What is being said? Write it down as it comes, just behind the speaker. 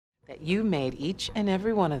that you made each and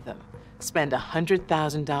every one of them spend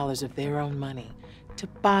 $100,000 of their own money to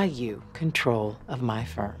buy you control of my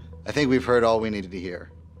firm. I think we've heard all we needed to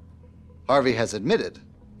hear. Harvey has admitted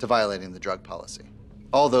to violating the drug policy.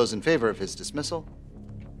 All those in favor of his dismissal?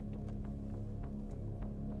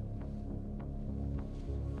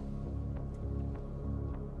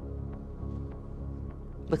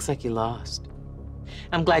 Looks like you lost.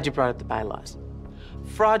 I'm glad you brought up the bylaws.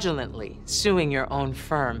 Fraudulently suing your own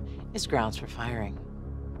firm is grounds for firing.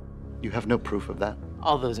 You have no proof of that?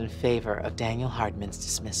 All those in favor of Daniel Hardman's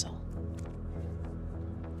dismissal.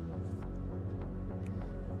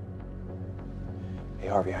 Hey,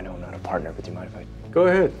 Harvey, I know I'm not a partner, but do you mind if I... Go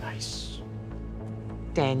ahead. Nice.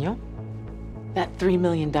 Daniel, that $3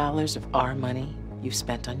 million of our money you've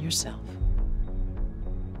spent on yourself.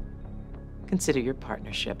 Consider your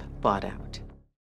partnership bought out.